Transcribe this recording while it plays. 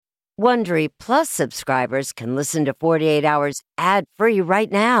Wondery Plus subscribers can listen to 48 Hours ad-free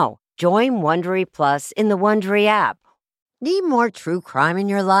right now. Join Wondery Plus in the Wondery app. Need more true crime in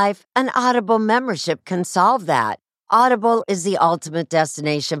your life? An Audible membership can solve that. Audible is the ultimate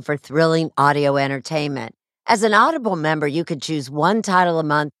destination for thrilling audio entertainment. As an Audible member, you can choose one title a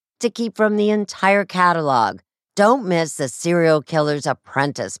month to keep from the entire catalog. Don't miss The Serial Killer's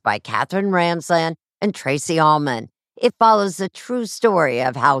Apprentice by Katherine Ramsland and Tracy Ullman. It follows the true story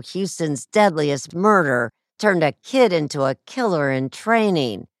of how Houston's deadliest murder turned a kid into a killer in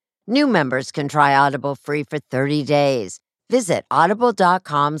training. New members can try Audible free for 30 days. Visit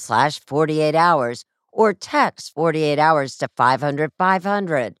audible.com/48 hours or text 48 hours to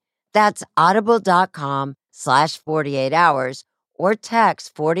 500-500. That's audible.com/48 hours or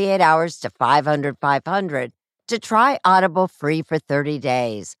text 48 hours to 500-500 to try Audible free for 30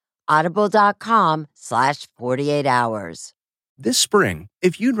 days. Audible.com/48 hours. This spring,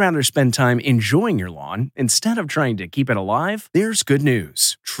 if you'd rather spend time enjoying your lawn instead of trying to keep it alive, there's good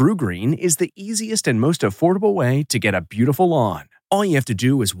news. True Green is the easiest and most affordable way to get a beautiful lawn. All you have to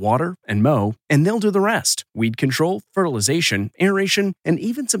do is water and mow, and they'll do the rest. Weed control, fertilization, aeration, and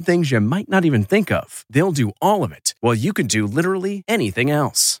even some things you might not even think of. They'll do all of it, while you can do literally anything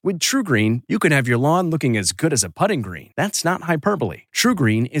else. With True Green, you can have your lawn looking as good as a putting green. That's not hyperbole. True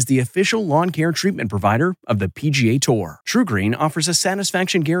Green is the official lawn care treatment provider of the PGA Tour. True Green offers a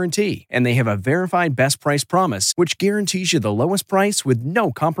satisfaction guarantee, and they have a verified best price promise, which guarantees you the lowest price with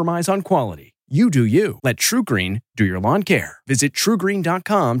no compromise on quality. You do you. Let True Green do your lawn care. Visit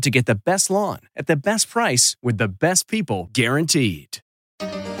TrueGreen.com to get the best lawn at the best price with the best people guaranteed.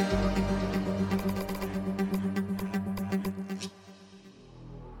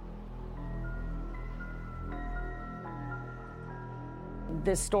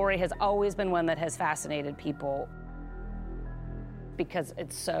 This story has always been one that has fascinated people because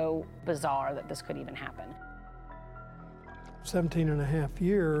it's so bizarre that this could even happen. 17 and a half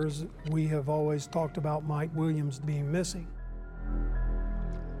years, we have always talked about Mike Williams being missing.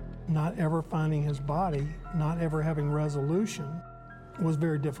 Not ever finding his body, not ever having resolution was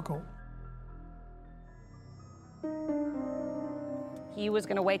very difficult. He was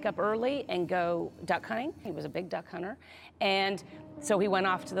going to wake up early and go duck hunting. He was a big duck hunter. And so he went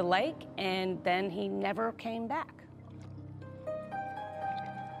off to the lake, and then he never came back.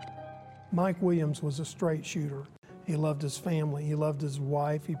 Mike Williams was a straight shooter. He loved his family. He loved his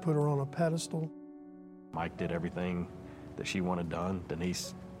wife. He put her on a pedestal. Mike did everything that she wanted done.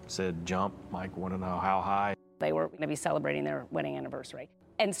 Denise said jump. Mike wanted to know how high. They were going to be celebrating their wedding anniversary.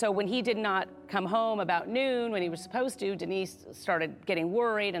 And so when he did not come home about noon when he was supposed to, Denise started getting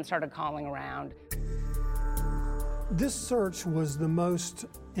worried and started calling around. This search was the most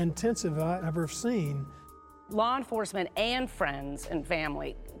intensive I've ever seen. Law enforcement and friends and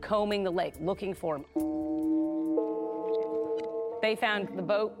family combing the lake, looking for him. They found the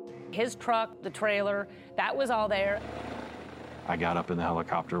boat, his truck, the trailer, that was all there. I got up in the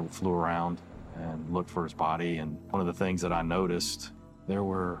helicopter, flew around, and looked for his body. And one of the things that I noticed, there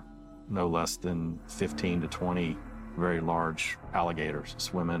were no less than 15 to 20 very large alligators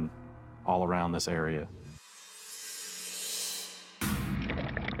swimming all around this area.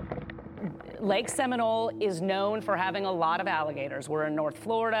 Lake Seminole is known for having a lot of alligators. We're in North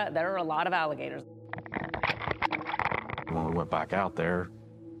Florida, there are a lot of alligators. When we went back out there,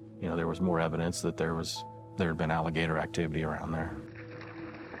 there was more evidence that there had been alligator activity around there.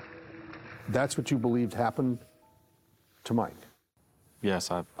 That's what you believed happened to Mike? Yes,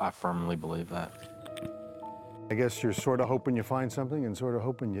 I firmly believe that. I guess you're sort of hoping you find something and sort of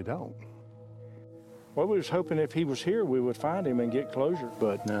hoping you don't. Well, we was hoping if he was here, we would find him and get closure,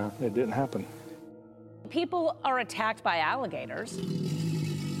 but no, it didn't happen. People are attacked by alligators.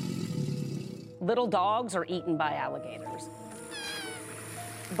 Little dogs are eaten by alligators.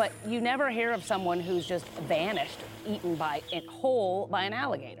 But you never hear of someone who's just vanished, eaten whole by an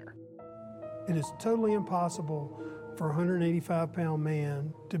alligator. It is totally impossible for a 185-pound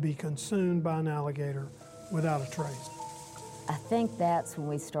man to be consumed by an alligator without a trace. I think that's when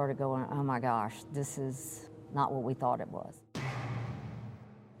we started going, oh my gosh, this is not what we thought it was.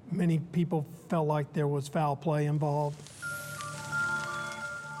 Many people felt like there was foul play involved.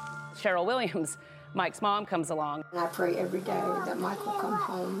 Cheryl Williams, Mike's mom, comes along. I pray every day that Mike will come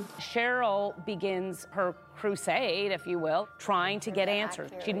home. Cheryl begins her crusade, if you will, trying to get answers.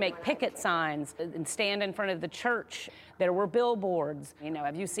 She'd make picket signs and stand in front of the church. There were billboards.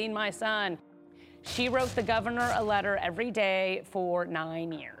 Have you seen my son? She wrote the governor a letter every day for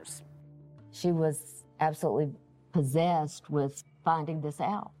 9 years. She was absolutely possessed with finding this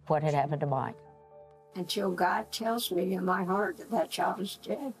out, what had happened to Mike. Until God tells me in my heart that that child is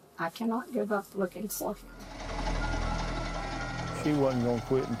dead, I cannot give up looking for him. She wasn't going to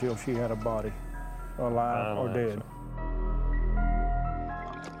quit until she had a body, alive or dead.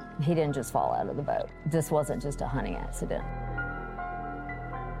 He didn't just fall out of the boat. This wasn't just a hunting accident.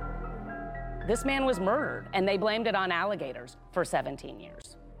 This man was murdered, and they blamed it on alligators for 17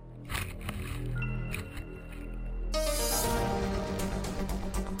 years.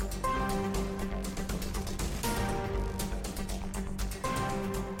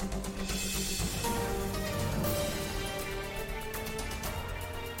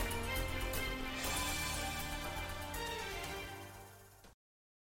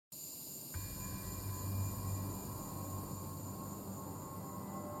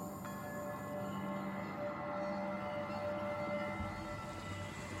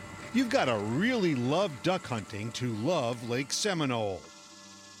 You've got to really love duck hunting to love Lake Seminole.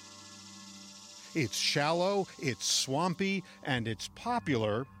 It's shallow, it's swampy, and it's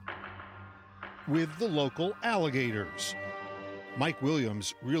popular with the local alligators. Mike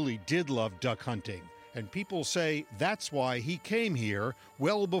Williams really did love duck hunting, and people say that's why he came here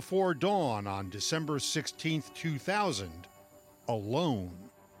well before dawn on December 16th, 2000, alone.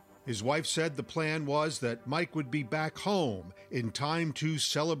 His wife said the plan was that Mike would be back home in time to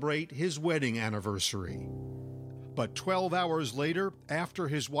celebrate his wedding anniversary. But 12 hours later, after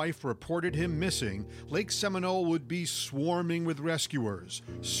his wife reported him missing, Lake Seminole would be swarming with rescuers,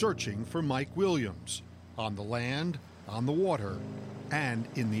 searching for Mike Williams, on the land, on the water, and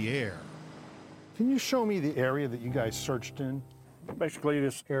in the air. Can you show me the area that you guys searched in? Basically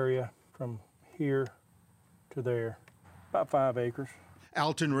this area from here to there, about 5 acres.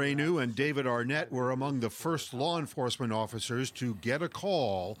 Alton Reynu and David Arnett were among the first law enforcement officers to get a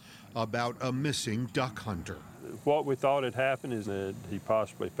call about a missing duck hunter. What we thought had happened is that he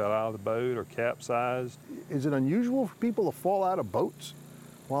possibly fell out of the boat or capsized. Is it unusual for people to fall out of boats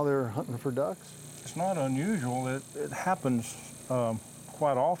while they're hunting for ducks? It's not unusual. It happens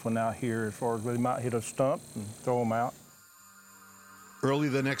quite often out here, as far as they might hit a stump and throw them out. Early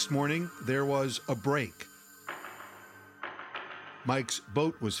the next morning, there was a break. Mike's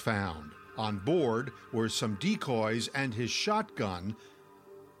boat was found. On board were some decoys and his shotgun,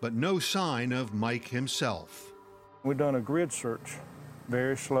 but no sign of Mike himself. We've done a grid search,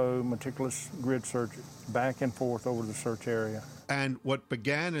 very slow, meticulous grid search, back and forth over the search area. And what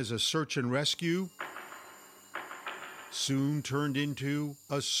began as a search and rescue soon turned into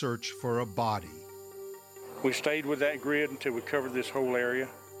a search for a body. We stayed with that grid until we covered this whole area.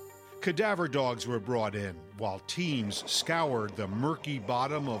 Cadaver dogs were brought in, while teams scoured the murky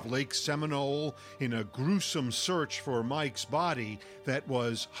bottom of Lake Seminole in a gruesome search for Mike's body that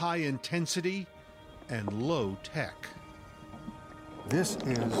was high intensity and low tech. This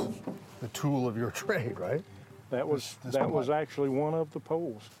is the tool of your trade, right? That was actually one of the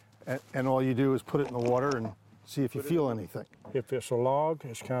poles. And all you do is put it in the water and see if you feel anything. If it's a log,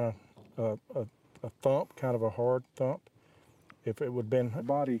 it's kind of a thump, kind of a hard thump. If it would have been a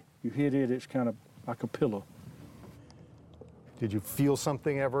body, you hit it, it's kind of like a pillow. Did you feel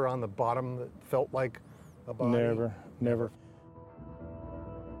something ever on the bottom that felt like a body? Never.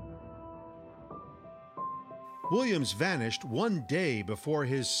 Williams vanished one day before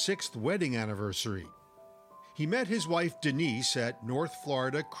his 6th wedding anniversary. He met his wife Denise at North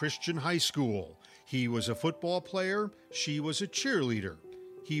Florida Christian High School. He was a football player, she was a cheerleader.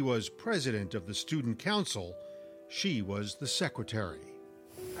 He was president of the student council, she was the secretary.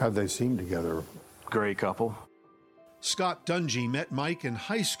 How'd they seem together? Great couple. Scott Dungy met Mike in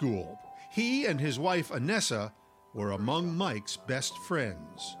high school. He and his wife Anessa were among Mike's best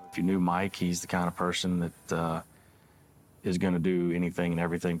friends. If you knew Mike, he's the kind of person that is going to do anything and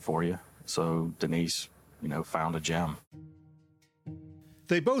everything for you. So Denise, found a gem.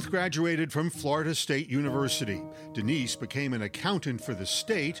 They both graduated from Florida State University. Denise became an accountant for the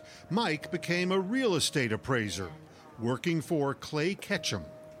state. Mike became a real estate appraiser, working for Clay Ketchum.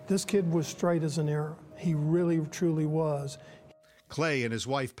 This kid was straight as an arrow. He really, truly was. Clay and his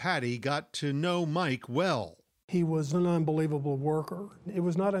wife Patty got to know Mike well. He was an unbelievable worker. It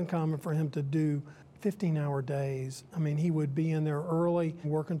was not uncommon for him to do 15-hour days. I mean, he would be in there early,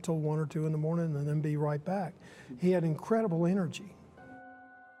 work until 1 or 2 in the morning, and then be right back. He had incredible energy.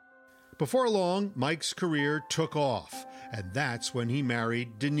 Before long, Mike's career took off, and that's when he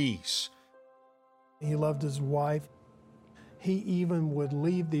married Denise. He loved his wife. He even would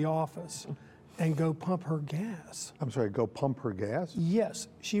leave the office and go pump her gas. I'm sorry, go pump her gas? Yes,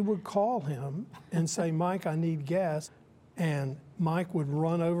 she would call him and say, Mike, I need gas. And Mike would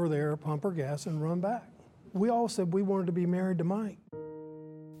run over there, pump her gas, and run back. We all said we wanted to be married to Mike.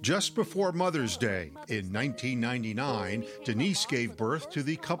 Just before Mother's Day in 1999, Denise gave birth to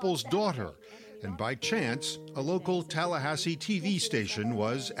the couple's daughter, and by chance, a local Tallahassee TV station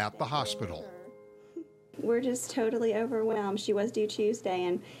was at the hospital. We're just totally overwhelmed. She was due Tuesday,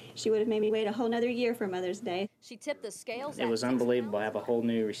 and she would have made me wait a whole nother year for Mother's Day. She tipped the scales. It was unbelievable. I have a whole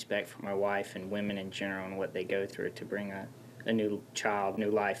new respect for my wife and women in general and what they go through to bring a new child,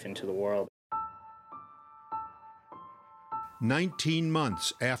 new life into the world. 19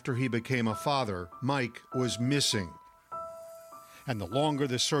 months after he became a father, Mike was missing. And the longer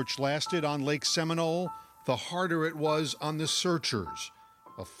the search lasted on Lake Seminole, the harder it was on the searchers,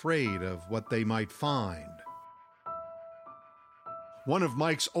 afraid of what they might find. One of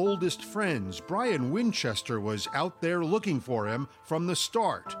Mike's oldest friends, Brian Winchester, was out there looking for him from the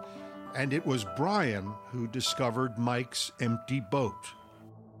start. And it was Brian who discovered Mike's empty boat.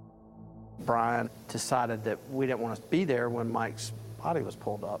 Brian decided that we didn't want to be there when Mike's body was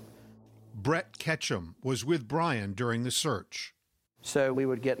pulled up. Brett Ketchum was with Brian during the search. So we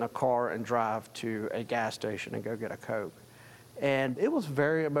would get in a car and drive to a gas station and go get a Coke. And it was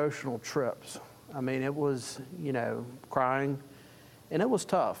very emotional trips. I mean, it was, crying, and it was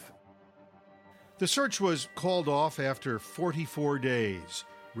tough. The search was called off after 44 days.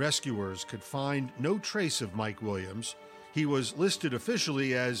 Rescuers could find no trace of Mike Williams. He was listed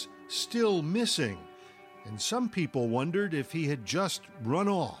officially as still missing, and some people wondered if he had just run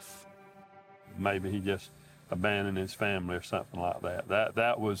off. Maybe he just abandoned his family or something like that.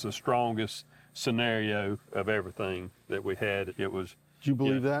 That was the strongest scenario of everything that we had. It was. Did you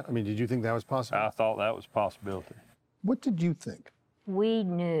believe that? I mean, did you think that was possible? I thought that was a possibility. What did you think? We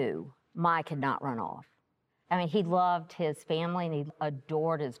knew Mike had not run off. I mean, he loved his family and he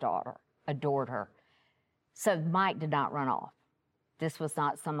adored his daughter, adored her. So Mike did not run off. This was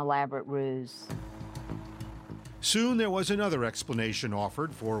not some elaborate ruse. Soon there was another explanation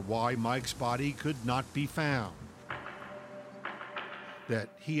offered for why Mike's body could not be found. That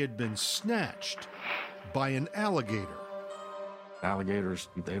he had been snatched by an alligator. Alligators,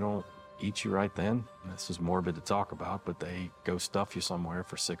 they don't eat you right then. This is morbid to talk about, but they go stuff you somewhere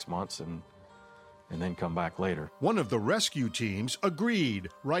for 6 months and then come back later. One of the rescue teams agreed,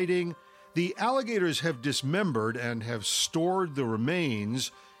 writing, "The alligators have dismembered and have stored the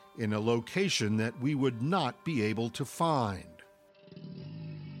remains in a location that we would not be able to find."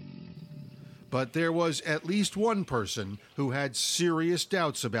 But there was at least one person who had serious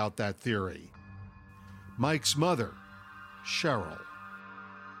doubts about that theory. Mike's mother, Cheryl.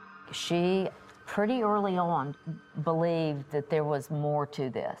 She, pretty early on, believed that there was more to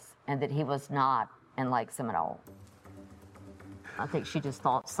this and that he was not in Lake Seminole. I think she just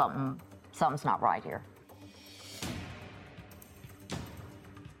thought something's not right here.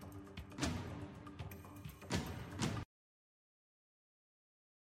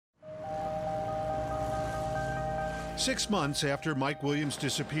 Six months after Mike Williams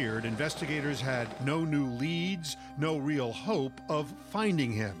disappeared, investigators had no new leads, no real hope of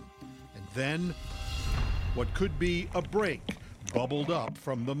finding him. And then, what could be a break bubbled up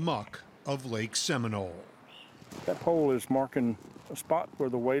from the muck of Lake Seminole. That pole is marking a spot where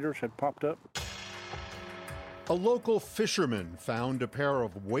the waders had popped up. A local fisherman found a pair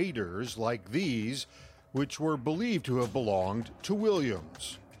of waders like these, which were believed to have belonged to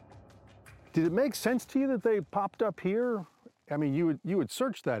Williams. Did it make sense to you that they popped up here? I mean, you had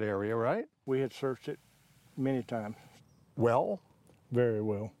searched that area, right? We had searched it many times. Well? Very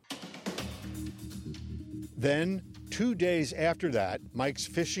well. Then, 2 days after that, Mike's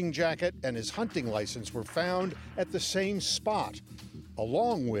fishing jacket and his hunting license were found at the same spot,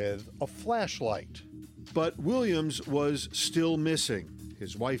 along with a flashlight. But Williams was still missing.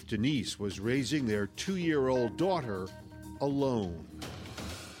 His wife Denise was raising their 2-year-old daughter alone.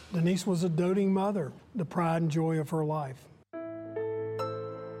 Denise was a doting mother, the pride and joy of her life.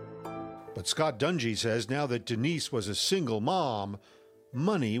 But Scott Dungy says now that Denise was a single mom,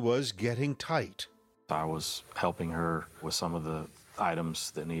 money was getting tight. I was helping her with some of the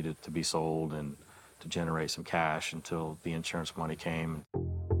items that needed to be sold and to generate some cash until the insurance money came.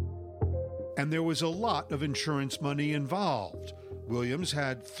 And there was a lot of insurance money involved. Williams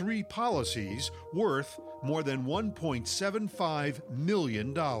had 3 policies worth more than $1.75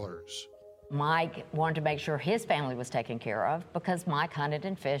 million. Mike wanted to make sure his family was taken care of because Mike hunted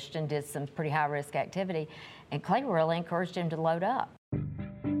and fished and did some pretty high-risk activity, and Clay really encouraged him to load up.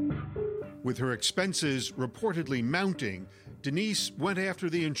 With her expenses reportedly mounting, Denise went after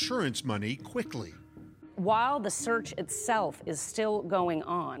the insurance money quickly. While the search itself is still going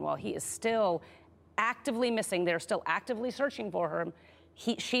on, while he is still actively missing, they're still actively searching for him,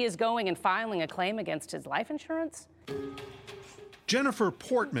 she is going and filing a claim against his life insurance. Jennifer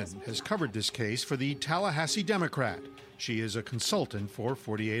Portman has covered this case for the Tallahassee Democrat. She is a consultant for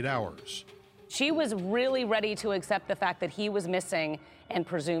 48 Hours. She was really ready to accept the fact that he was missing and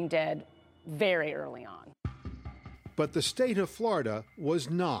presumed dead very early on. But the state of Florida was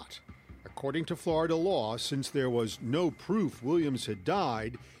not. According to Florida law, since there was no proof Williams had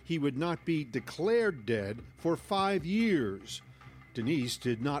died, he would not be declared dead for 5 years. Denise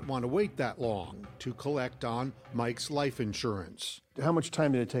did not want to wait that long to collect on Mike's life insurance. How much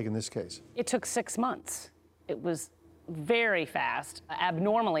time did it take in this case? It took 6 months. It was very fast,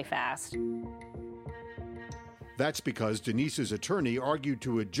 abnormally fast. That's because Denise's attorney argued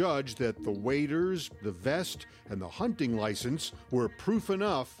to a judge that the waders, the vest, and the hunting license were proof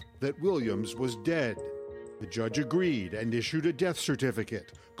enough that Williams was dead. The judge agreed and issued a death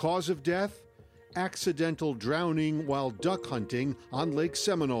certificate. Cause of death? Accidental drowning while duck hunting on Lake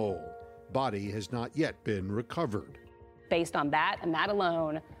Seminole. Body has not yet been recovered. Based on that, and that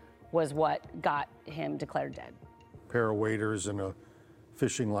alone, was what got him declared dead. Pair of waders and a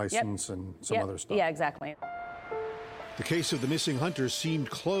fishing license and some other stuff. Yeah, exactly. The case of the missing hunter seemed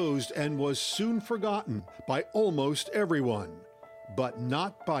closed and was soon forgotten by almost everyone, but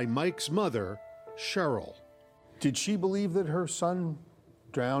not by Mike's mother, Cheryl. Did she believe that her son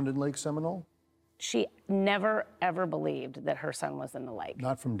drowned in Lake Seminole? She never, ever believed that her son was in the lake.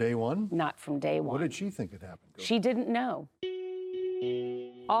 Not from day one? Not from day one. What did she think had happened? She didn't know.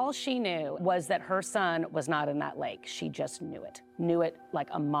 All she knew was that her son was not in that lake. She just knew it. Knew it like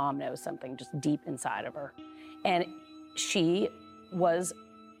a mom knows something, just deep inside of her. And she was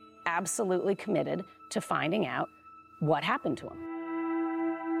absolutely committed to finding out what happened to him.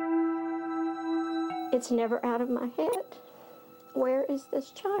 It's never out of my head. Where is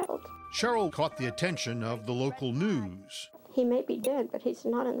this child? Cheryl caught the attention of the local news. He may be dead, but he's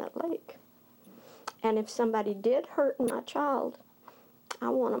not in that lake. And if somebody did hurt my child, I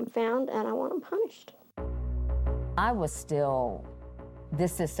want him found and I want him punished. I was still,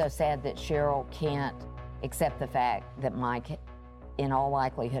 this is so sad that Cheryl can't accept the fact that Mike, in all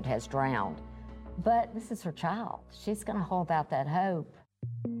likelihood, has drowned. But this is her child. She's going to hold out that hope.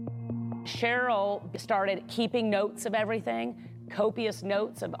 Cheryl started keeping notes of everything, copious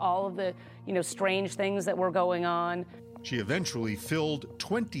notes of all of the, strange things that were going on. She eventually filled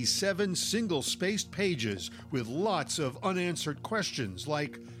 27 single-spaced pages with lots of unanswered questions,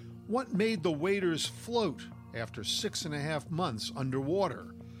 like what made the waders float after 6.5 months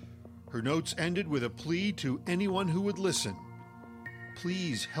underwater? Her notes ended with a plea to anyone who would listen.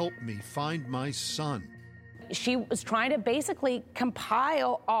 Please help me find my son. She was trying to basically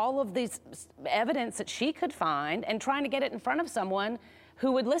compile all of this evidence that she could find and trying to get it in front of someone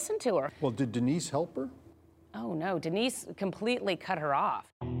who would listen to her. Well, did Denise help her? Oh, no. Denise completely cut her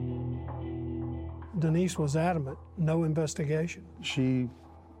off. Denise was adamant, no investigation. She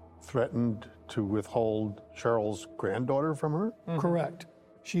threatened to withhold Cheryl's granddaughter from her? Mm-hmm. Correct.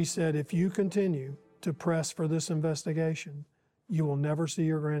 She said, if you continue to press for this investigation, you will never see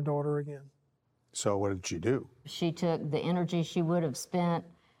your granddaughter again. So what did she do? She took the energy she would have spent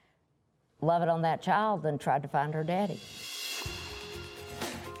loving on that child and tried to find her daddy.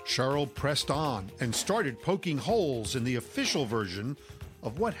 Cheryl pressed on and started poking holes in the official version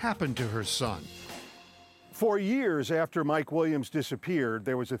of what happened to her son. For years after Mike Williams disappeared,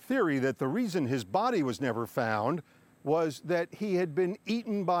 there was a theory that the reason his body was never found was that he had been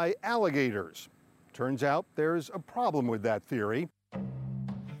eaten by alligators. Turns out there's a problem with that theory.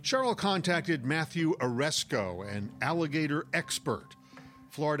 Cheryl contacted Matthew Oresco, an alligator expert.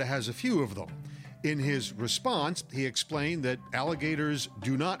 Florida has a few of them. In his response, he explained that alligators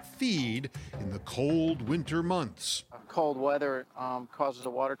do not feed in the cold winter months. Cold weather causes the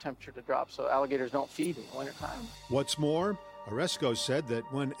water temperature to drop, so alligators don't feed in the wintertime. What's more, Oresco said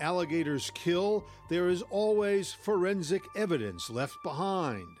that when alligators kill, there is always forensic evidence left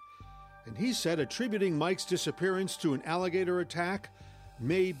behind. And he said attributing Mike's disappearance to an alligator attack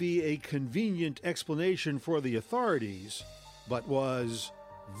may be a convenient explanation for the authorities, but was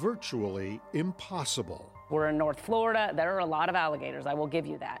virtually impossible. We're in North Florida. There are a lot of alligators, I will give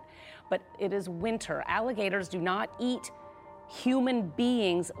you that. But it is winter. Alligators do not eat human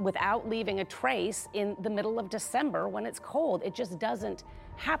beings without leaving a trace in the middle of December when it's cold. It just doesn't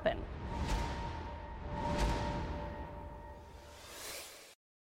happen.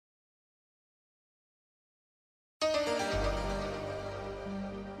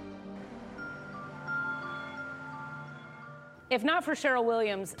 If not for Cheryl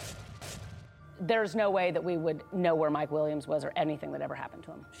Williams, there's no way that we would know where Mike Williams was or anything that ever happened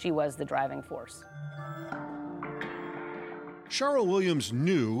to him. She was the driving force. Cheryl Williams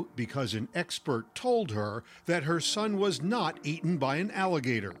knew, because an expert told her, that her son was not eaten by an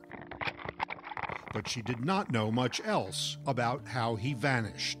alligator. But she did not know much else about how he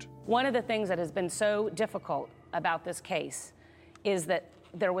vanished. One of the things that has been so difficult about this case is that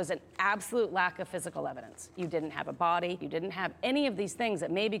there was an absolute lack of physical evidence. You didn't have a body, you didn't have any of these things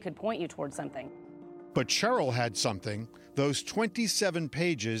that maybe could point you towards something. But Cheryl had something, those 27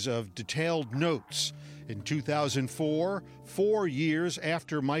 pages of detailed notes. In 2004, 4 years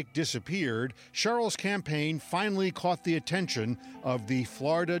after Mike disappeared, Cheryl's campaign finally caught the attention of the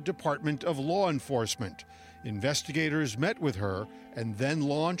Florida Department of Law Enforcement. Investigators met with her and then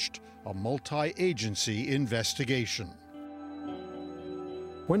launched a multi-agency investigation.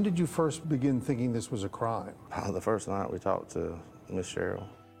 When did you first begin thinking this was a crime? The first night we talked to Miss Cheryl.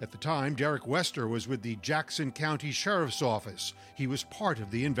 At the time, Derek Wester was with the Jackson County Sheriff's Office. He was part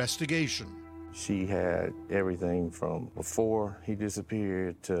of the investigation. She had everything from before he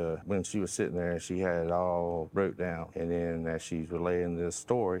disappeared to when she was sitting there, she had it all wrote down. And then as she's relaying this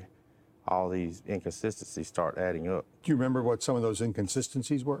story, all these inconsistencies start adding up. Do you remember what some of those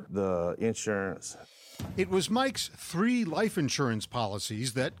inconsistencies were? The insurance. It was Mike's 3 life insurance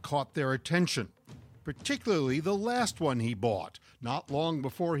policies that caught their attention, particularly the last one he bought, not long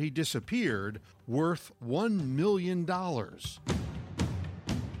before he disappeared, worth $1 million.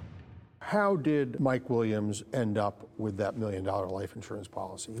 How did Mike Williams end up with that $1 million life insurance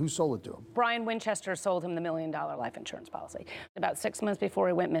policy? Who sold it to him? Brian Winchester sold him the $1 million life insurance policy about 6 months before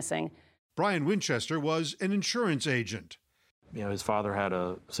he went missing. Brian Winchester was an insurance agent. You know, his father had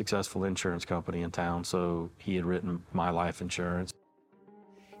a successful insurance company in town, so he had written my life insurance.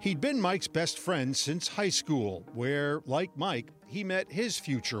 He'd been Mike's best friend since high school, where, like Mike, he met his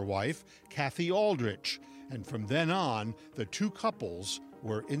future wife, Kathy Aldrich. And from then on, the two couples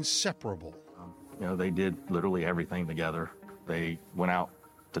were inseparable. You know, they did literally everything together. They went out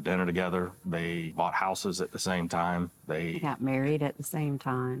to dinner together. They bought houses at the same time. They got married at the same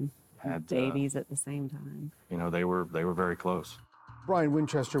time. Had babies at the same time. You know, they were very close. Brian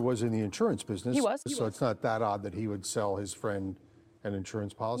Winchester was in the insurance business. He was. So it's not that odd that he would sell his friend an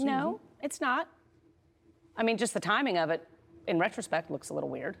insurance policy? No, it's not. I mean, just the timing of it, in retrospect, looks a little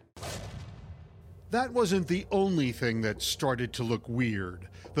weird. That wasn't the only thing that started to look weird.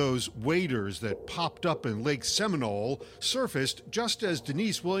 Those waders that popped up in Lake Seminole surfaced just as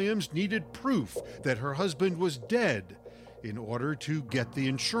Denise Williams needed proof that her husband was dead in order to get the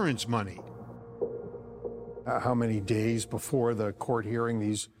insurance money. How many days before the court hearing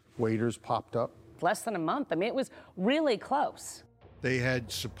these waders popped up? Less than a month. I mean, it was really close. They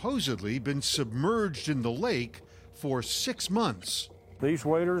had supposedly been submerged in the lake for 6 months. These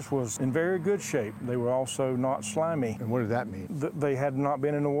waders was in very good shape. They were also not slimy. And what did that mean? They had not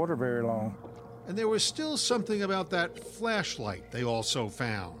been in the water very long. And there was still something about that flashlight they also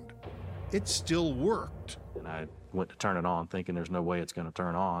found. It still worked. And I went to turn it on thinking there's no way it's going to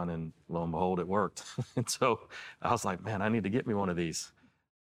turn on, and lo and behold, it worked. And so I was like, man, I need to get me one of these.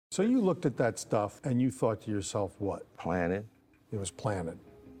 So you looked at that stuff and you thought to yourself, what? Planted. It was planted.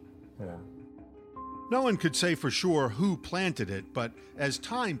 Yeah. No one could say for sure who planted it, but as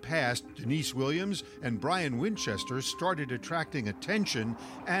time passed, Denise Williams and Brian Winchester started attracting attention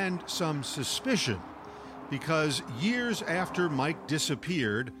and some suspicion. Because years after Mike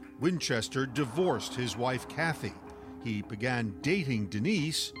disappeared, Winchester divorced his wife Kathy. He began dating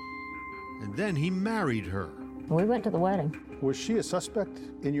Denise, and then he married her. We went to the wedding. Was she a suspect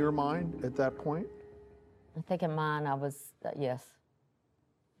in your mind at that point? I think in mine I was, yes.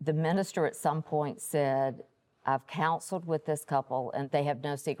 The minister at some point said, I've counseled with this couple and they have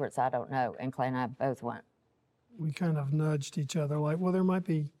no secrets I don't know. And Clay and I both went. We kind of nudged each other like, well, there might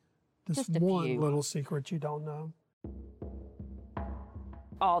be this one few little secret you don't know.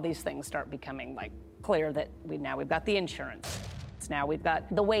 All these things start becoming like clear that we've got the insurance. Now we've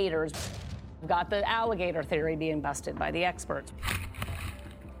got the waders. We've got the alligator theory being busted by the experts.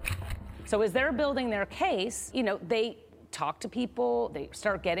 So as they're building their case, you know, they talk to people, they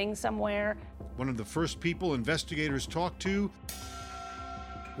start getting somewhere. One of the first people investigators talked to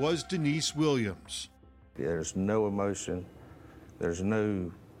was Denise Williams. There's no emotion. There's no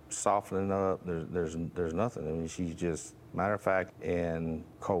softening up. There's nothing. I mean, she's just matter of fact and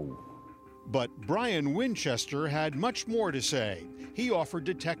cold. But Brian Winchester had much more to say. He offered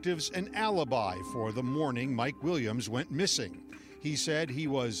detectives an alibi for the morning Mike Williams went missing. He said he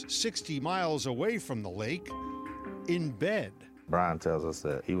was 60 miles away from the lake, in bed. Brian tells us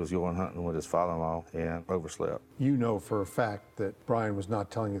that he was going hunting with his father-in-law and overslept. You know for a fact that Brian was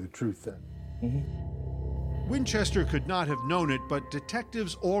not telling you the truth then. Mm-hmm. Winchester could not have known it, but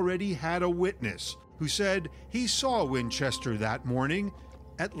detectives already had a witness who said he saw Winchester that morning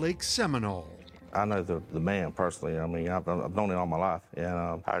at Lake Seminole. I know the man personally. I mean, I've known him all my life. And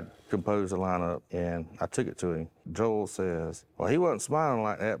I composed a lineup, and I took it to him. Joel says, well, he wasn't smiling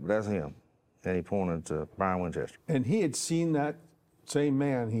like that, but that's him. And he pointed to Brian Winchester. And he had seen that same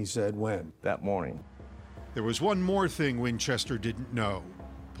man, he said, when? That morning. There was one more thing Winchester didn't know.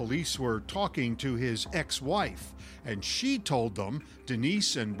 Police were talking to his ex-wife, and she told them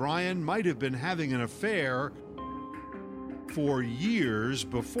Denise and Brian might have been having an affair for years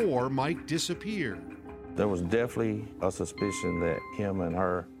before Mike disappeared. There was definitely a suspicion that him and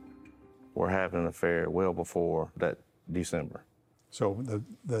her were having an affair well before that December. So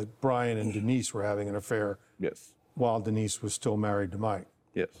the Brian and Denise were having an affair. Yes. While Denise was still married to Mike.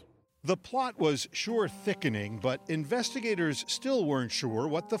 Yes. The plot was sure thickening, but investigators still weren't sure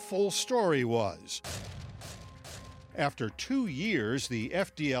what the full story was. After 2 years, the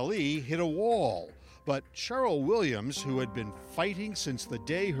FDLE hit a wall, but Cheryl Williams, who had been fighting since the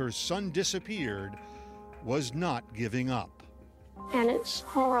day her son disappeared, was not giving up. And it's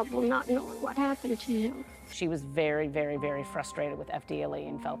horrible not knowing what happened to him. She was very, very, very frustrated with FDLE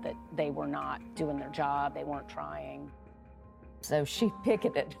and felt that they were not doing their job, they weren't trying. So she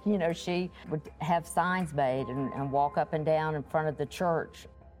picketed. You know, she would have signs made and walk up and down in front of the church.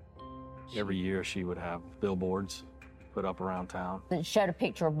 Every year she would have billboards put up around town. It showed a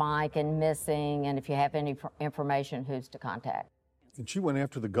picture of Mike and missing, and if you have any information, who's to contact. And she went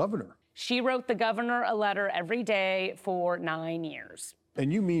after the governor. She wrote the governor a letter every day for 9 years.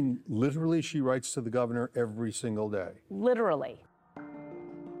 And you mean literally she writes to the governor every single day? Literally.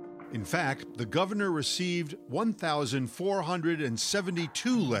 In fact, the governor received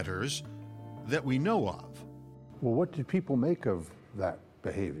 1,472 letters that we know of. Well, what did people make of that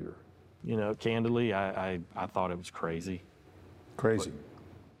behavior? You know, candidly, I thought it was crazy. Crazy.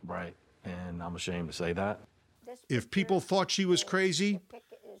 But, right, and I'm ashamed to say that. If people thought she was crazy,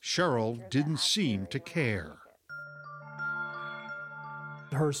 Cheryl didn't seem to care.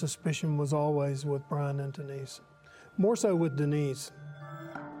 Her suspicion was always with Brian and Denise, more so with Denise.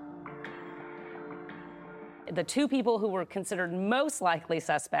 The two people who were considered most likely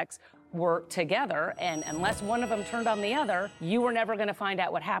suspects were together, and unless one of them turned on the other, you were never going to find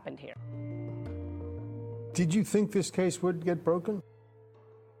out what happened here. Did you think this case would get broken?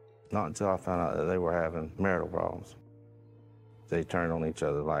 Not until I found out that they were having marital problems. They turned on each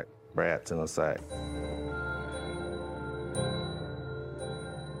other like rats in a sack.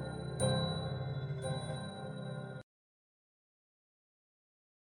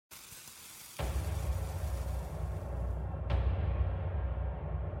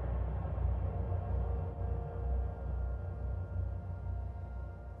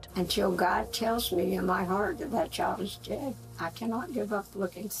 Until God tells me in my heart that that child is dead, I cannot give up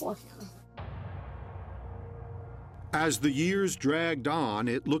looking for him. As the years dragged on,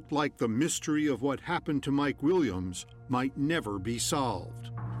 it looked like the mystery of what happened to Mike Williams might never be solved.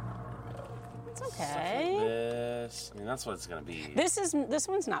 It's okay. This, I mean, that's what it's going to be. This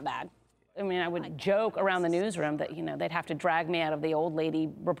one's not bad. I mean, I would joke around the newsroom that, you know, they'd have to drag me out of the old lady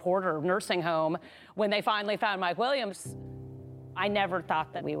reporter nursing home when they finally found Mike Williams. I never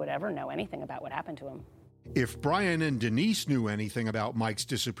thought that we would ever know anything about what happened to him. If Brian and Denise knew anything about Mike's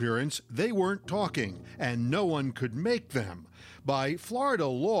disappearance, they weren't talking, and no one could make them. By Florida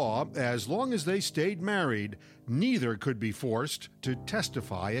law, as long as they stayed married, neither could be forced to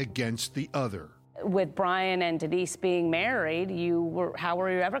testify against the other. With Brian and Denise being married, how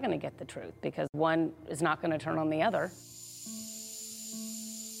were you ever going to get the truth? Because one is not going to turn on the other.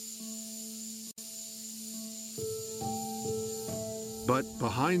 But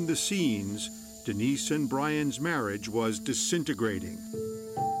behind the scenes, Denise and Brian's marriage was disintegrating.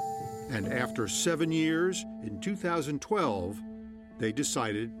 And after 7 years, in 2012, they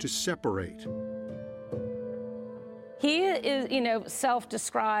decided to separate. He is, you know,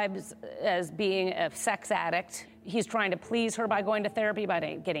 self-describes as being a sex addict. He's trying to please her by going to therapy,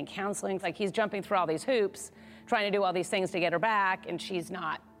 by getting counseling. Like, he's jumping through all these hoops, trying to do all these things to get her back, and she's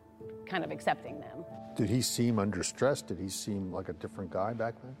not kind of accepting them. Did he seem under stress? Did he seem like a different guy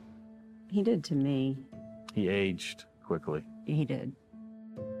back then? He did to me. He aged quickly. He did.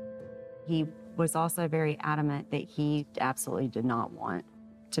 He was also very adamant that he absolutely did not want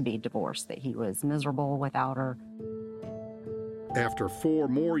to be divorced, that he was miserable without her. After 4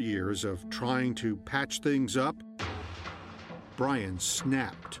 more years of trying to patch things up, Brian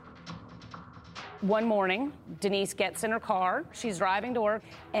snapped. One morning, Denise gets in her car, she's driving to work,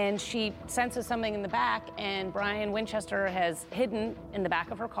 and she senses something in the back, and Brian Winchester has hidden in the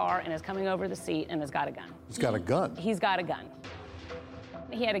back of her car and is coming over the seat and has got a gun. He's got a gun? He's got a gun.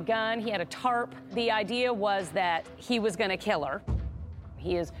 He had a gun, he had a tarp. The idea was that he was going to kill her.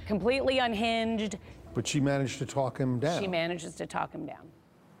 He is completely unhinged. But she managed to talk him down. She manages to talk him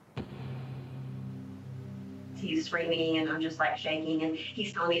down. He's screaming, and I'm just like shaking, and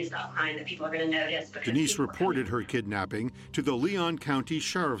he's telling me to stop crying, that people are going to notice. Denise reported her kidnapping to the Leon County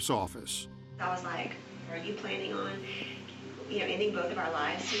Sheriff's Office. I was like, are you planning on, ending both of our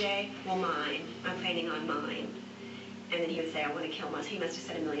lives today? Well, mine. I'm planning on mine. And then he would say, I want to kill myself. He must have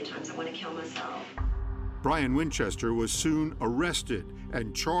said a million times, I want to kill myself. Brian Winchester was soon arrested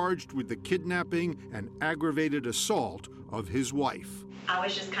and charged with the kidnapping and aggravated assault of his wife. I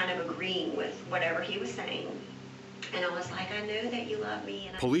was just kind of agreeing with whatever he was saying. And I was like, I know that you love me.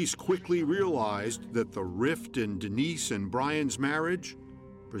 And Police quickly realized that the rift in Denise and Brian's marriage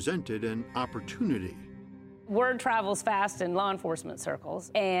presented an opportunity. Word travels fast in law enforcement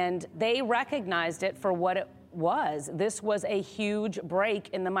circles, and they recognized it for what it was. This was a huge break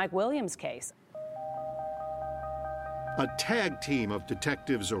in the Mike Williams case. A tag team of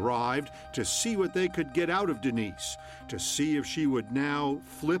detectives arrived to see what they could get out of Denise, to see if she would now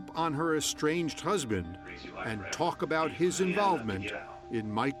flip on her estranged husband and talk about his involvement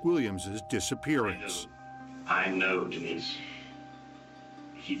in Mike Williams' disappearance. I know, Denise.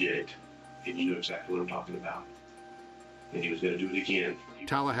 He did it, and you know exactly what I'm talking about. And he was going to do it again.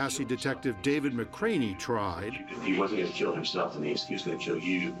 Tallahassee detective David McCraney tried. He wasn't going to kill himself, Denise. He was going to kill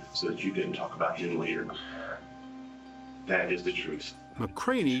you so that you couldn't talk about him later. That is the truth.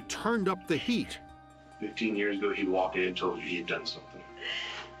 McCraney turned up the heat. 15 years ago, he walked in and told you he had done something.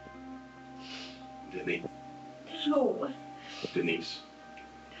 Didn't he? No. Denise.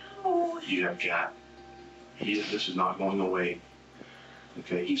 No. You have got. This is not going away.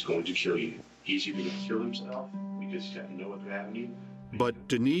 Okay, he's going to kill you. He's either going to kill himself because he's got no other avenue. But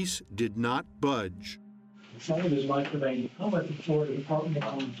Denise did not budge. My name is Mike Devaney. I'm at the Florida Department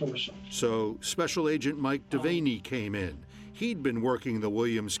of Law Enforcement. So Special Agent Mike Devaney came in. He'd been working the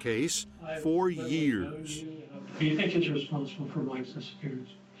Williams case for years. Do you think he's responsible for Mike's disappearance?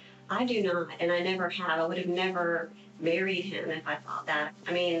 I do not, and I never have. I would have never married him if I thought that.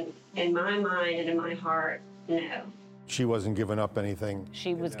 I mean, in my mind and in my heart, no. She wasn't giving up anything.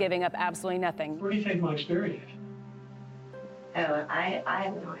 She was giving up absolutely nothing. Where do you think Mike's buried? Oh, I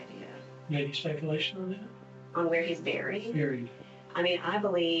have no idea. Any speculation on that? On where he's buried? Buried. I mean, I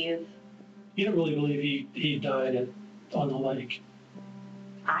believe... You don't really believe he died on the lake?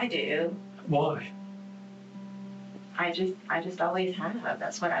 I do. Why? I just always have.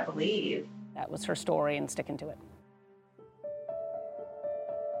 That's what I believe. That was her story, and sticking to it.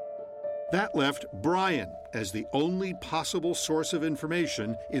 That left Brian as the only possible source of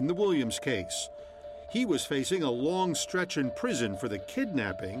information in the Williams case. He was facing a long stretch in prison for the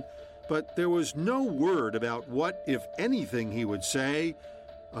kidnapping, but there was no word about what, if anything, he would say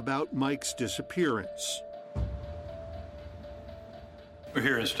about Mike's disappearance. We're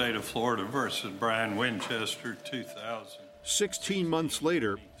here in the state of Florida versus Brian Winchester, 2000. 16 months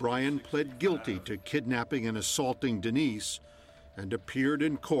later, Brian pled guilty to kidnapping and assaulting Denise and appeared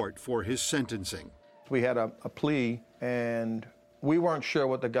in court for his sentencing. We had a plea, and we weren't sure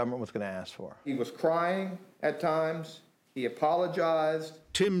what the government was going to ask for. He was crying at times. He apologized.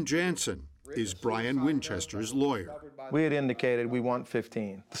 Tim Jansen is Brian Winchester's lawyer. We had indicated we want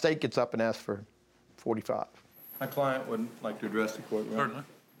 15. The state gets up and asks for 45. My client would like to address the court. Certainly.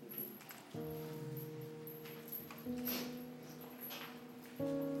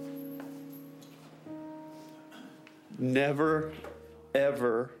 Never,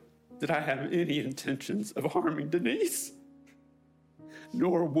 ever did I have any intentions of harming Denise,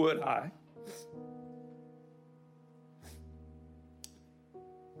 nor would I.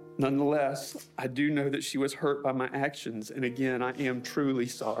 Nonetheless, I do know that she was hurt by my actions, and again, I am truly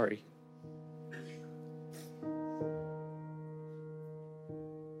sorry.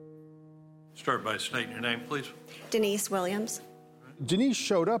 Start by stating your name, please. Denise Williams. Denise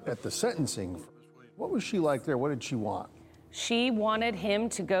showed up at the sentencing. What was she like there? What did she want? She wanted him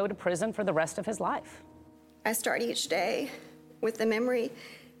to go to prison for the rest of his life. I start each day with the memory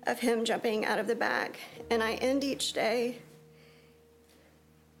of him jumping out of the back, and I end each day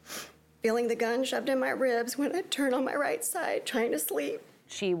feeling the gun shoved in my ribs when I turn on my right side trying to sleep.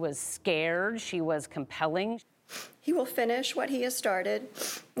 She was scared. She was compelling. He will finish what he has started,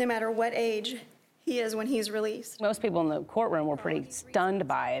 no matter what age he is when he's released. Most people in the courtroom were pretty stunned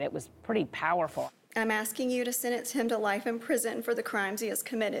by it. It was pretty powerful. I'm asking you to sentence him to life in prison for the crimes he has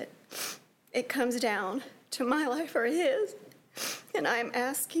committed. It comes down to my life or his, and I'm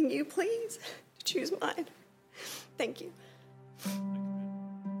asking you, please, to choose mine. Thank you.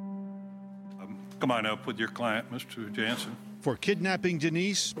 Come on up with your client, Mr. Jansen. For kidnapping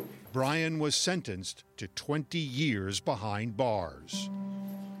Denise, Brian was sentenced to 20 years behind bars.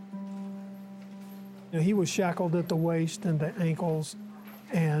 He was shackled at the waist and the ankles,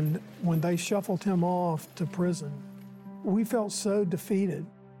 and when they shuffled him off to prison, we felt so defeated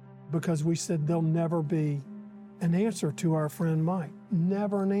because we said there'll never be an answer to our friend Mike.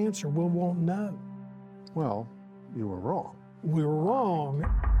 Never an answer. We won't know. Well, you were wrong. We were wrong.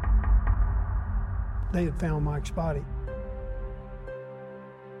 They had found Mike's body.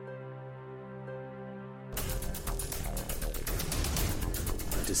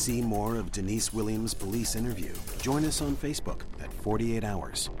 To see more of Denise Williams' police interview, join us on Facebook at 48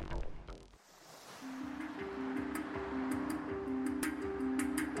 Hours.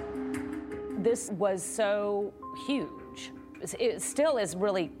 This was so huge. It still is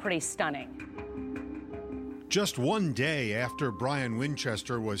really pretty stunning. Just one day after Brian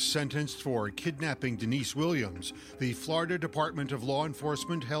Winchester was sentenced for kidnapping Denise Williams, the Florida Department of Law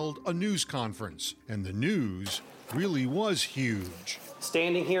Enforcement held a news conference, and the news really was huge.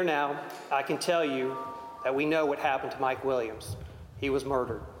 Standing here now, I can tell you that we know what happened to Mike Williams. He was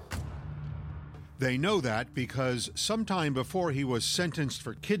murdered. They know that because sometime before he was sentenced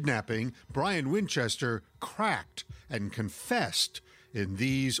for kidnapping, Brian Winchester cracked and confessed in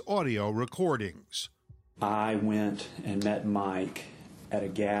these audio recordings. I went and met Mike at a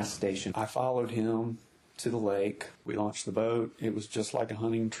gas station. I followed him to the lake. We launched the boat. It was just like a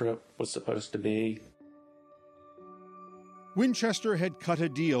hunting trip was supposed to be. Winchester had cut a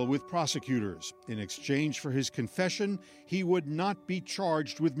deal with prosecutors. In exchange for his confession, he would not be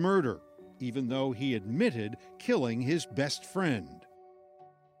charged with murder, even though he admitted killing his best friend.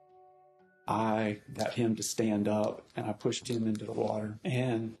 I got him to stand up, and I pushed him into the water,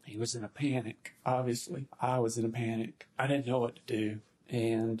 and he was in a panic. Obviously, I was in a panic. I didn't know what to do,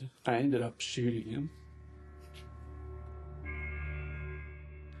 and I ended up shooting him.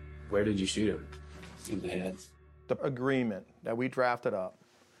 Where did you shoot him? In the head. The agreement that we drafted up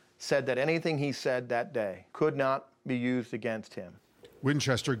said that anything he said that day could not be used against him.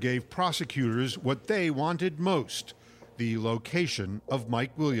 Winchester gave prosecutors what they wanted most, the location of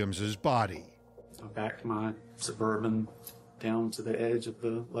Mike Williams's body. I backed my Suburban down to the edge of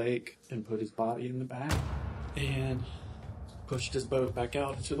the lake and put his body in the back and pushed his boat back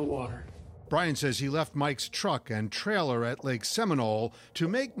out into the water. Brian says he left Mike's truck and trailer at Lake Seminole to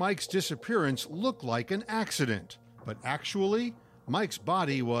make Mike's disappearance look like an accident. But actually, Mike's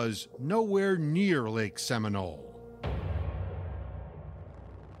body was nowhere near Lake Seminole.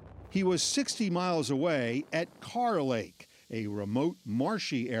 He was 60 miles away at Carr Lake, a remote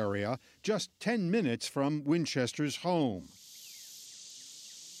marshy area just 10 minutes from Winchester's home.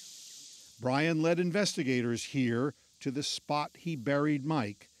 Brian led investigators here to the spot he buried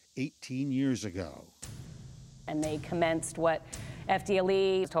Mike 18 years ago. And they commenced what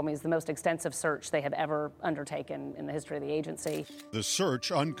FDLE told me is the most extensive search they have ever undertaken in the history of the agency. The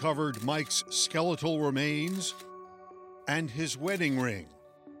search uncovered Mike's skeletal remains and his wedding ring,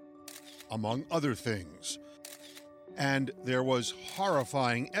 among other things. And there was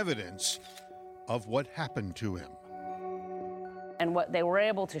horrifying evidence of what happened to him. And what they were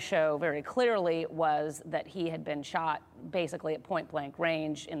able to show very clearly was that he had been shot basically at point blank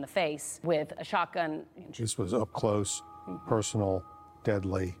range in the face with a shotgun. This was up close, personal,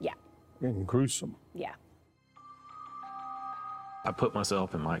 deadly, Yeah, and gruesome. yeah. I put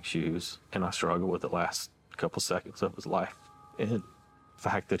myself in Mike's shoes, and I struggled with the last couple seconds of his life. And the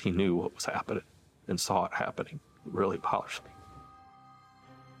fact that he knew what was happening and saw it happening really bothers me.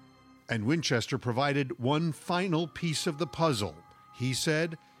 And Winchester provided one final piece of the puzzle. He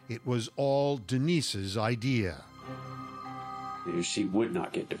said it was all Denise's idea. She would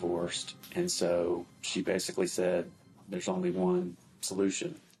not get divorced, and so she basically said, there's only one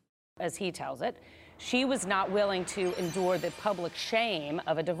solution. As he tells it, she was not willing to endure the public shame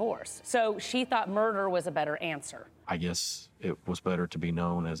of a divorce. So she thought murder was a better answer. I guess it was better to be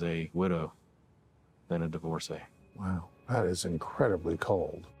known as a widow than a divorcee. Wow, that is incredibly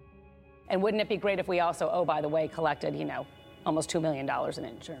cold. And wouldn't it be great if we also, oh, by the way, collected, almost $2 million in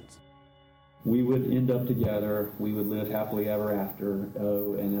insurance? We would end up together. We would live happily ever after.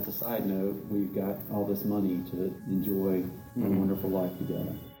 Oh, and as a side note, we've got all this money to enjoy a wonderful life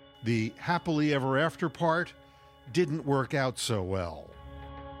together. The happily ever after part didn't work out so well.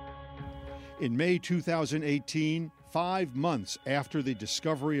 In May 2018, 5 months after the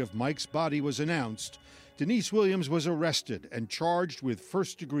discovery of Mike's body was announced, Denise Williams was arrested and charged with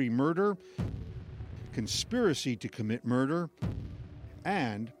first-degree murder, conspiracy to commit murder,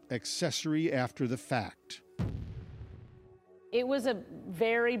 and accessory after the fact. It was a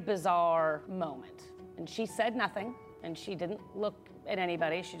very bizarre moment, and she said nothing. and she didn't look at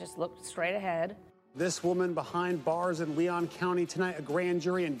anybody. She just looked straight ahead. This woman behind bars in Leon County tonight, a grand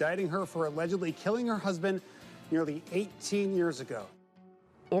jury indicting her for allegedly killing her husband nearly 18 years ago.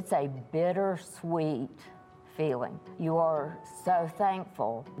 It's a bittersweet feeling. You are so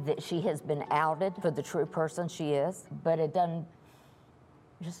thankful that she has been outed for the true person she is, but it doesn't,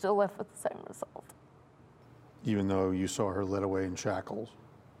 you're still left with the same result. Even though you saw her led away in shackles?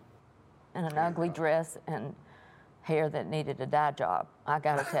 And an ugly dress and hair that needed a dye job, I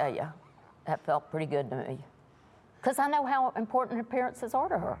gotta tell you, that felt pretty good to me. Because I know how important appearances are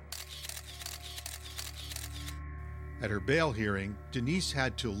to her. At her bail hearing, Denise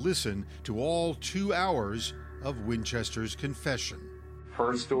had to listen to all 2 hours of Winchester's confession.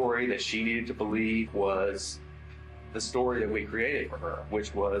 Her story that she needed to believe was the story that we created for her,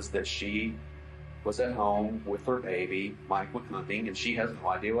 which was that she was at home with her baby, Mike went hunting, and she has no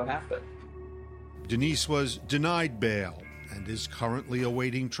idea what happened. Denise was denied bail and is currently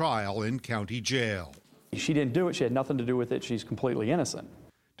awaiting trial in county jail. She didn't do it. She had nothing to do with it. She's completely innocent.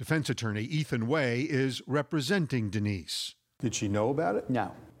 Defense attorney Ethan Way is representing Denise. Did she know about it?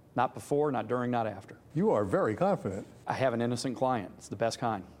 No, not before, not during, not after. You are very confident. I have an innocent client. It's the best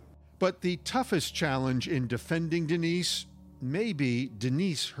kind. But the toughest challenge in defending Denise may be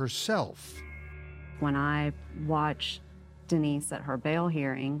Denise herself. When I watched Denise at her bail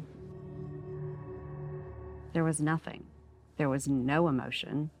hearing, there was nothing. There was no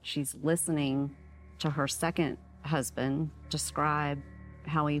emotion. She's listening to her second husband describe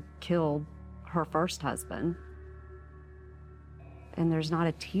how he killed her first husband, and there's not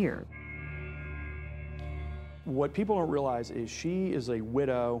a tear. What people don't realize is she is a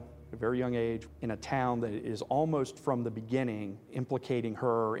widow at a very young age in a town that is almost from the beginning implicating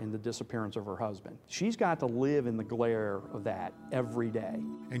her in the disappearance of her husband. She's got to live in the glare of that every day.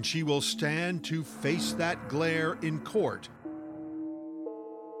 And she will stand to face that glare in court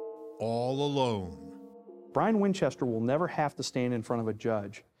all alone. Brian Winchester will never have to stand in front of a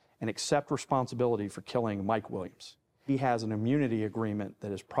judge and accept responsibility for killing Mike Williams. He has an immunity agreement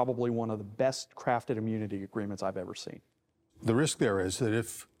that is probably one of the best crafted immunity agreements I've ever seen. The risk there is that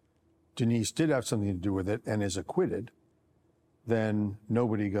if Denise did have something to do with it and is acquitted, then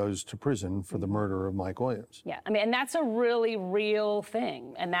nobody goes to prison for the murder of Mike Williams. Yeah, I mean, and that's a really real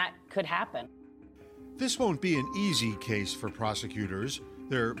thing, and that could happen. This won't be an easy case for prosecutors.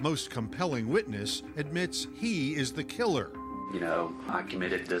 Their most compelling witness admits he is the killer. You know, I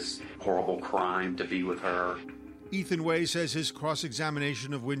committed this horrible crime to be with her. Ethan Way says his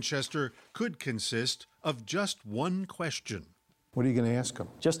cross-examination of Winchester could consist of just one question. What are you going to ask him?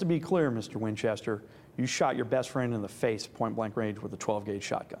 Just to be clear, Mr. Winchester, you shot your best friend in the face point-blank range with a 12-gauge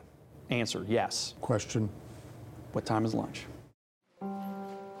shotgun. Answer, yes. Question. What time is lunch?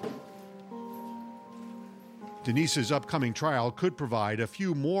 Denise's upcoming trial could provide a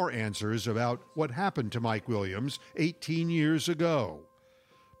few more answers about what happened to Mike Williams 18 years ago.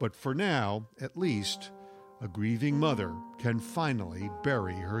 But for now, at least, a grieving mother can finally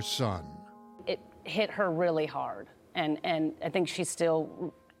bury her son. It hit her really hard, and I think she's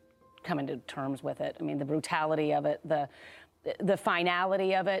still coming to terms with it. I mean, the brutality of it, the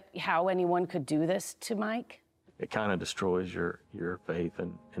finality of it, how anyone could do this to Mike. It kind of destroys your faith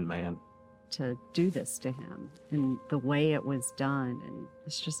in man. To do this to him and the way it was done, and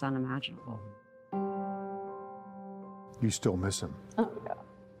it's just unimaginable. You still miss him? Oh, yeah.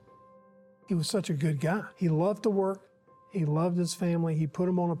 He was such a good guy. He loved to work, he loved his family, he put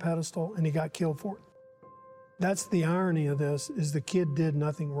him on a pedestal, and he got killed for it. That's the irony of this, is the kid did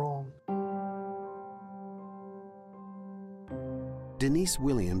nothing wrong. Denise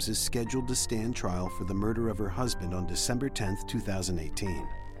Williams is scheduled to stand trial for the murder of her husband on December 10th, 2018.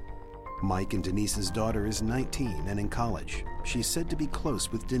 Mike and Denise's daughter is 19 and in college. She's said to be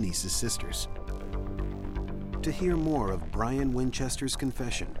close with Denise's sisters. To hear more of Brian Winchester's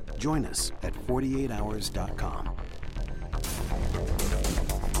confession, join us at 48hours.com.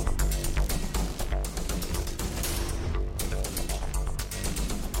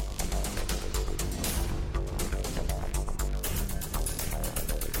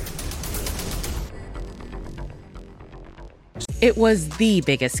 It was the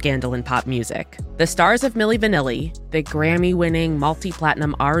biggest scandal in pop music. The stars of Milli Vanilli, the Grammy-winning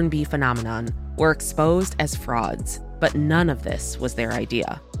multi-platinum R&B phenomenon, were exposed as frauds. But none of this was their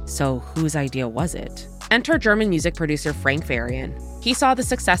idea. So whose idea was it? Enter German music producer Frank Farian. He saw the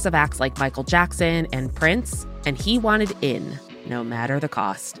success of acts like Michael Jackson and Prince, and he wanted in, no matter the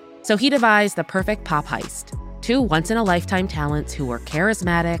cost. So he devised the perfect pop heist. 2 once-in-a-lifetime talents who were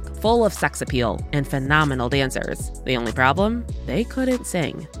charismatic, full of sex appeal, and phenomenal dancers. The only problem? They couldn't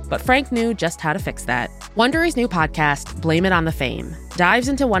sing. But Frank knew just how to fix that. Wondery's new podcast, Blame It on the Fame, dives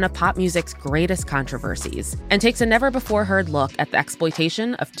into one of pop music's greatest controversies and takes a never-before-heard look at the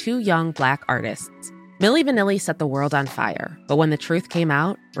exploitation of 2 young Black artists. Milli Vanilli set the world on fire, but when the truth came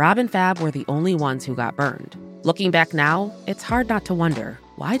out, Rob and Fab were the only ones who got burned. Looking back now, it's hard not to wonder,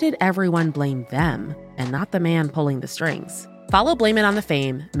 why did everyone blame them and not the man pulling the strings? Follow Blame It on the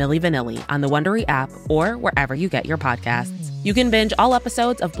Fame, Milli Vanilli on the Wondery app or wherever you get your podcasts. You can binge all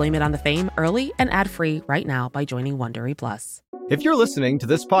episodes of Blame It on the Fame early and ad-free right now by joining Wondery Plus. If you're listening to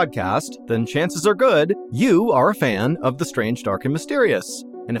this podcast, then chances are good you are a fan of The Strange, Dark, and Mysterious.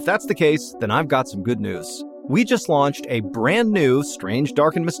 And if that's the case, then I've got some good news. We just launched a brand new Strange,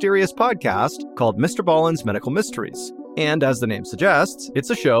 Dark, and Mysterious podcast called Mr. Ballen's Medical Mysteries. And as the name suggests,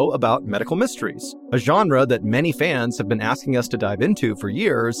 it's a show about medical mysteries, a genre that many fans have been asking us to dive into for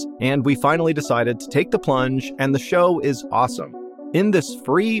years, and we finally decided to take the plunge, and the show is awesome. In this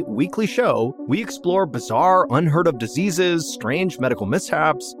free weekly show, we explore bizarre, unheard of diseases, strange medical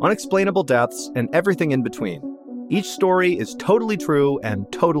mishaps, unexplainable deaths, and everything in between. Each story is totally true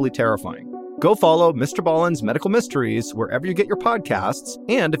and totally terrifying. Go follow Mr. Ballen's Medical Mysteries wherever you get your podcasts,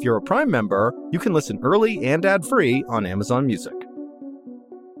 and if you're a Prime member, you can listen early and ad-free on Amazon Music.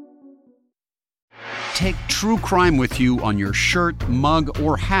 Take true crime with you on your shirt, mug,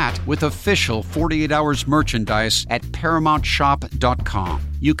 or hat with official 48 Hours merchandise at ParamountShop.com.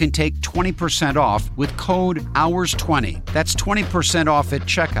 You can take 20% off with code HOURS20. That's 20% off at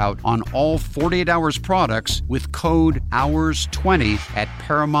checkout on all 48 Hours products with code HOURS20 at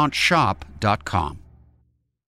ParamountShop.com.